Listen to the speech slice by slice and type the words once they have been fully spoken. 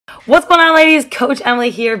What's going on, ladies? Coach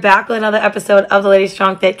Emily here, back with another episode of the Lady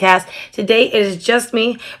Strong Fitcast. Today it is just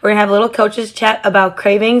me. We're going to have a little coaches chat about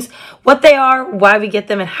cravings, what they are, why we get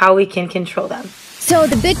them, and how we can control them. So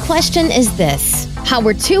the big question is this: how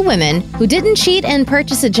were two women who didn't cheat and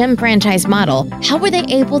purchase a gym franchise model, how were they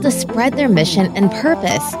able to spread their mission and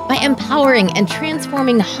purpose by empowering and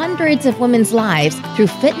transforming hundreds of women's lives through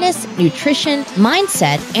fitness, nutrition,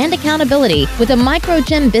 mindset, and accountability with a micro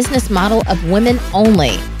gym business model of women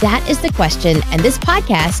only? That is the question, and this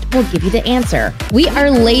podcast will give you the answer. We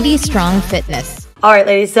are Lady Strong Fitness. All right,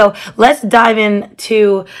 ladies, so let's dive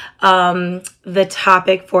into the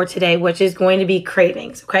topic for today, which is going to be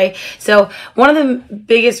cravings, okay? So one of the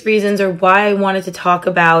biggest reasons or why I wanted to talk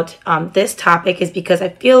about this topic is because I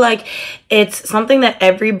feel like it's something that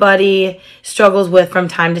everybody struggles with from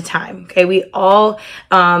time to time, okay? We all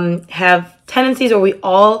have tendencies, or we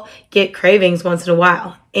all get cravings once in a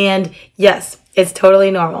while. And yes, it's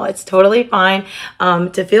totally normal. It's totally fine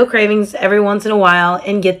to feel cravings every once in a while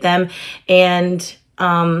and get them. And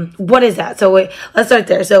what is that? So let's start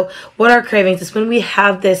there. So what are cravings? It's when we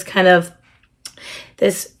have this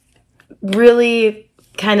really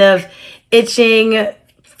kind of itching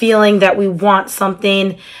feeling that we want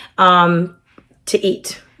something to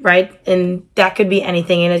eat, right? And that could be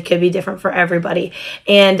anything, and it could be different for everybody.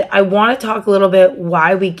 And I want to talk a little bit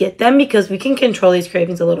why we get them, because we can control these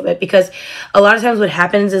cravings a little bit. Because a lot of times what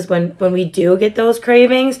happens is when we do get those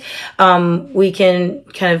cravings, we can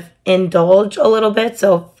kind of indulge a little bit.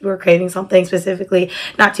 So if we're craving something specifically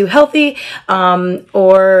not too healthy,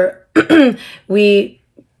 or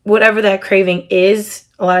whatever that craving is,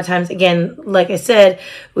 a lot of times, again, like I said,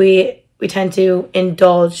 we tend to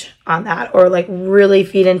indulge on that, or like really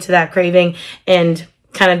feed into that craving and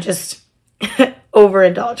kind of just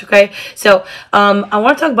overindulge, okay? So I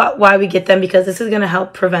want to talk about why we get them, because this is going to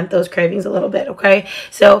help prevent those cravings a little bit, okay?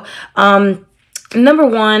 So number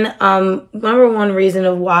one reason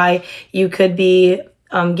of why you could be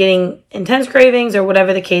getting intense cravings or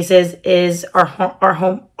whatever the case is our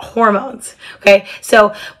hormones. Okay.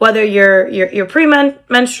 So whether you're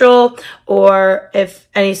premenstrual, or if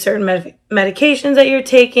any certain medications that you're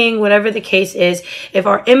taking, whatever the case is, if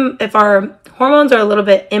our hormones are a little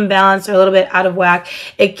bit imbalanced or a little bit out of whack,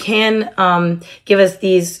 it can give us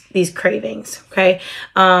these cravings. Okay.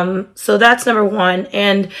 So that's number one.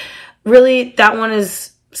 And really that one is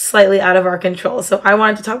slightly out of our control. So I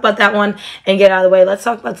wanted to talk about that one and get out of the way. Let's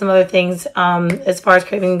talk about some other things as far as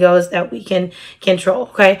craving goes that we can control.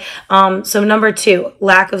 Okay. So number two,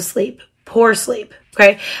 lack of sleep, poor sleep.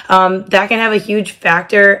 Okay. That can have a huge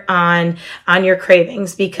factor on your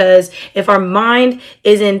cravings, because if our mind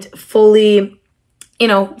isn't fully,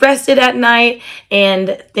 rested at night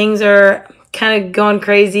and things are kind of going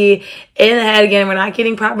crazy in the head again, we're not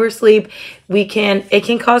getting proper sleep, it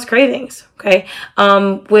can cause cravings, okay?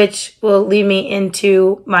 Which will lead me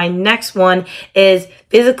into my next one, is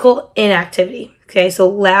physical inactivity. Okay, so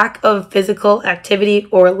lack of physical activity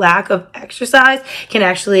or lack of exercise can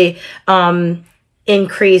actually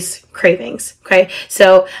increase cravings. Okay.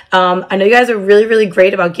 So, I know you guys are really, really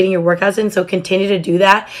great about getting your workouts in. So continue to do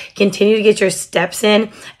that. Continue to get your steps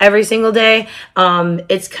in every single day.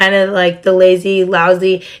 It's kind of like the lazy,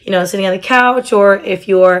 lousy, sitting on the couch, or if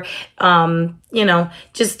you're,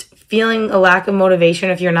 just feeling a lack of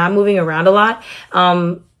motivation, if you're not moving around a lot,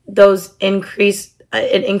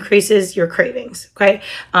 it increases your cravings. Okay.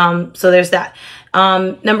 So there's that.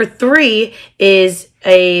 Number three is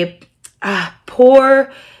a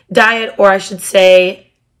poor diet, or I should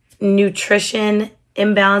say nutrition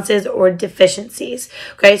imbalances or deficiencies.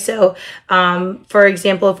 Okay. So, for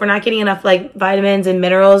example, if we're not getting enough like vitamins and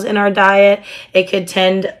minerals in our diet, it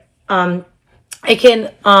can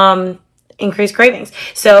increase cravings.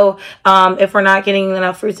 So, if we're not getting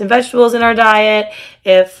enough fruits and vegetables in our diet,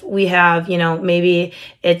 if we have, maybe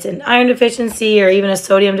it's an iron deficiency or even a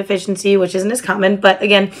sodium deficiency, which isn't as common, but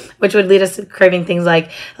again, which would lead us to craving things like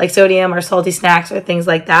sodium or salty snacks or things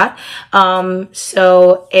like that.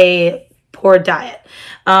 So a poor diet.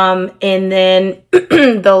 And then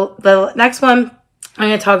the next one I'm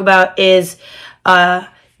going to talk about is,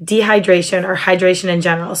 dehydration or hydration in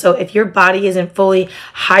general. So if your body isn't fully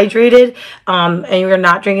hydrated and you're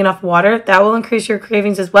not drinking enough water, that will increase your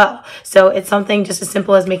cravings as well. So it's something just as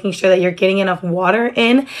simple as making sure that you're getting enough water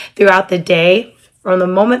in throughout the day, from the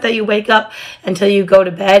moment that you wake up until you go to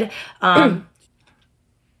bed.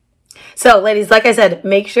 So ladies, like I said,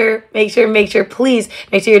 make sure, please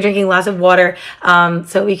make sure you're drinking lots of water,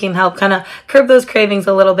 so we can help kind of curb those cravings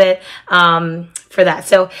a little bit, for that.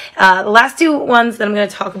 So, the last two ones that I'm going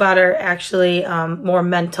to talk about are actually, more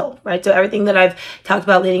mental, right? So everything that I've talked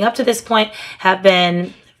about leading up to this point have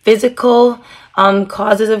been physical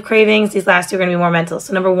causes of cravings. These last two are going to be more mental.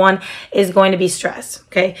 So number one is going to be stress.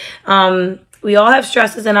 Okay. We all have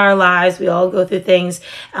stresses in our lives. We all go through things.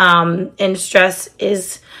 And stress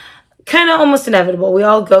is kind of almost inevitable. We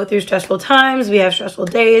all go through stressful times. We have stressful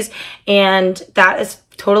days, and that is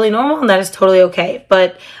totally normal and that is totally okay.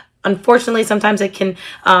 But unfortunately, sometimes it can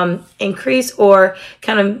increase or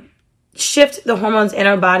kind of shift the hormones in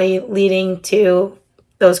our body, leading to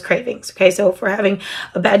those cravings. Okay, so if we're having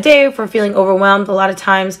a bad day, if we're feeling overwhelmed, a lot of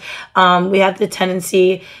times we have the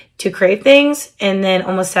tendency to crave things and then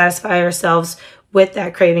almost satisfy ourselves with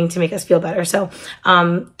that craving to make us feel better. So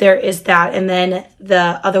there is that. And then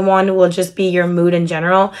the other one will just be your mood in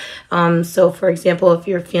general. So for example, if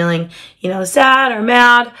you're feeling, sad or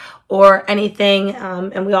mad or anything,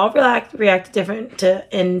 and we all react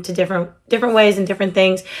into different ways and different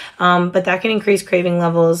things, but that can increase craving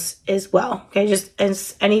levels as well. Okay, just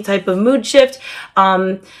as any type of mood shift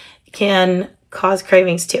can cause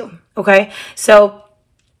cravings too. Okay, so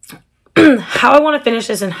how I want to finish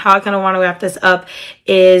this and how I kind of want to wrap this up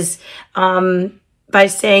is by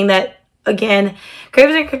saying that, again,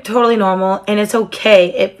 cravings are totally normal and it's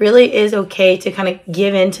okay. It really is okay to kind of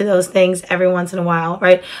give in to those things every once in a while,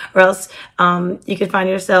 right? Or else you could find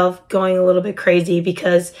yourself going a little bit crazy,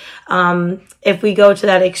 because if we go to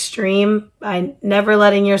that extreme by never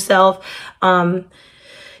letting yourself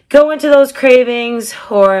go into those cravings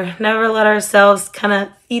or never let ourselves kind of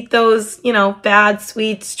eat those, bad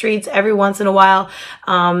sweet treats every once in a while,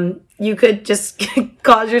 you could just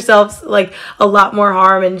cause yourselves like a lot more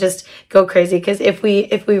harm and just go crazy. Because if we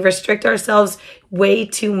restrict ourselves way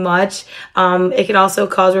too much, it can also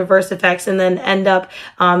cause reverse effects and then end up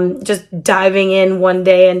just diving in one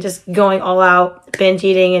day and just going all out, binge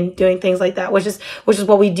eating and doing things like that, which is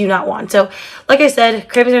what we do not want. So like I said,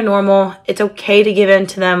 cravings are normal. It's okay to give in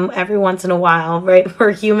to them every once in a while, right?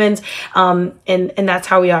 We're humans, and that's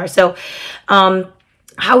how we are. So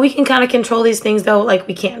how we can kind of control these things, though, like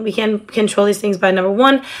we can control these things by, number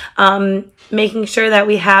one, making sure that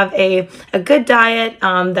we have a good diet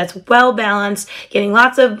that's well balanced, getting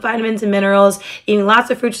lots of vitamins and minerals, eating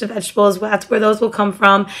lots of fruits and vegetables. That's where those will come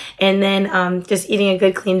from. And then just eating a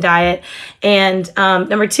good, clean diet. And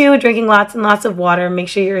number two, drinking lots and lots of water. Make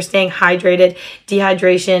sure you're staying hydrated.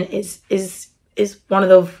 Dehydration is one of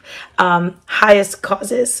the highest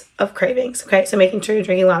causes of cravings. Okay, so making sure you're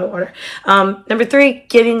drinking a lot of water. Number three,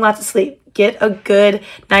 getting lots of sleep. Get a good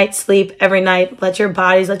night's sleep every night. Let your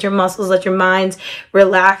bodies, let your muscles, let your minds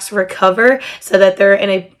relax, recover, so that they're in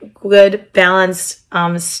a good, balanced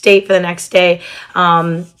state for the next day,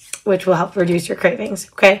 which will help reduce your cravings.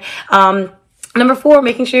 Okay. Number four,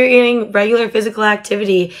 making sure you're eating regular physical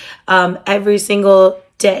activity every single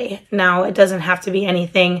day. Now, it doesn't have to be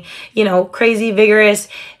anything, crazy, vigorous,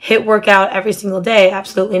 HIIT workout every single day.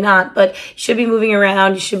 Absolutely not. But you should be moving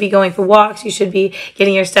around. You should be going for walks. You should be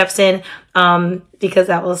getting your steps in, because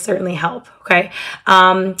that will certainly help. Okay.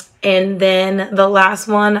 And then the last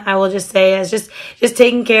one I will just say is just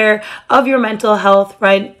taking care of your mental health,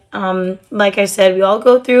 right? Like I said, we all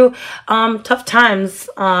go through tough times,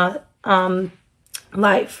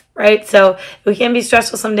 life, right? So we can be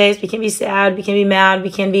stressful some days, we can be sad, we can be mad, we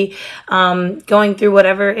can be going through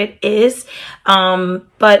whatever it is,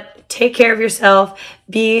 but take care of yourself,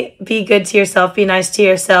 be good to yourself, be nice to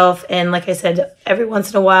yourself. And like I said, every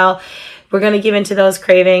once in a while we're going to give into those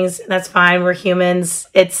cravings. That's fine. We're humans.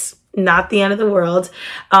 It's not the end of the world,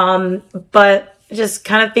 but just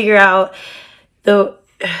kind of figure out the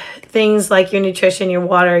things like your nutrition, your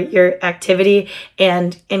water, your activity,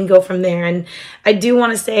 and go from there. And I do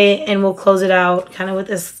want to say, and we'll close it out kind of with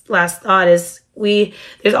this last thought, is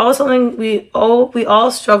there's always something, we all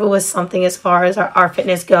struggle with something as far as our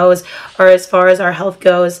fitness goes, or as far as our health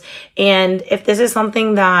goes. And if this is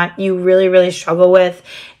something that you really, really struggle with,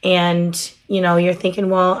 and you're thinking,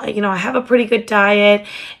 well, I have a pretty good diet,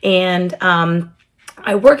 and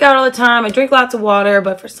I work out all the time, I drink lots of water,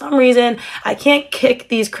 but for some reason I can't kick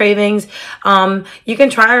these cravings, you can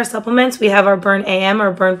try our supplements. We have our Burn AM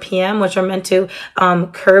or Burn PM, which are meant to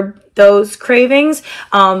curb those cravings,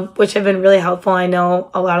 which have been really helpful. I know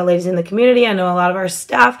a lot of ladies in the community, I know a lot of our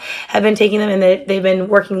staff have been taking them, and they've been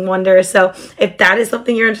working wonders. So if that is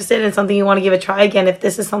something you're interested in, something you want to give a try, again, if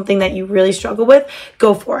this is something that you really struggle with,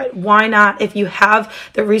 go for it. Why not? If you have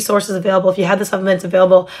the resources available, if you have the supplements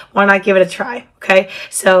available, why not give it a try? Okay.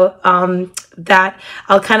 So that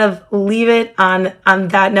I'll kind of leave it on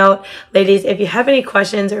that note. Ladies, if you have any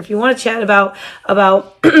questions, or if you want to chat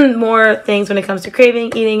about more things when it comes to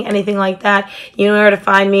craving, eating, anything anything like that, you know where to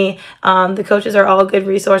find me. The coaches are all good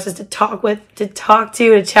resources to talk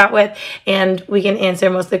to chat with, and we can answer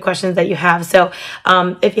most of the questions that you have. So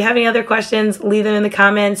if you have any other questions, leave them in the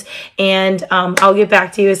comments, and I'll get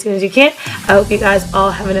back to you as soon as you can. I hope you guys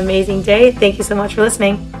all have an amazing day. Thank you so much for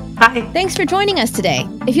listening. Bye. Thanks for joining us today.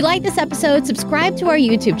 If you like this episode, subscribe to our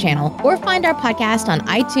YouTube channel or find our podcast on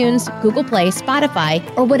iTunes, Google Play, Spotify,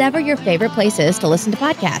 or whatever your favorite place is to listen to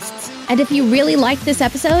podcasts. And if you really liked this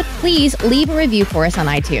episode, please leave a review for us on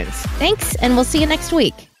iTunes. Thanks, and we'll see you next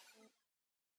week.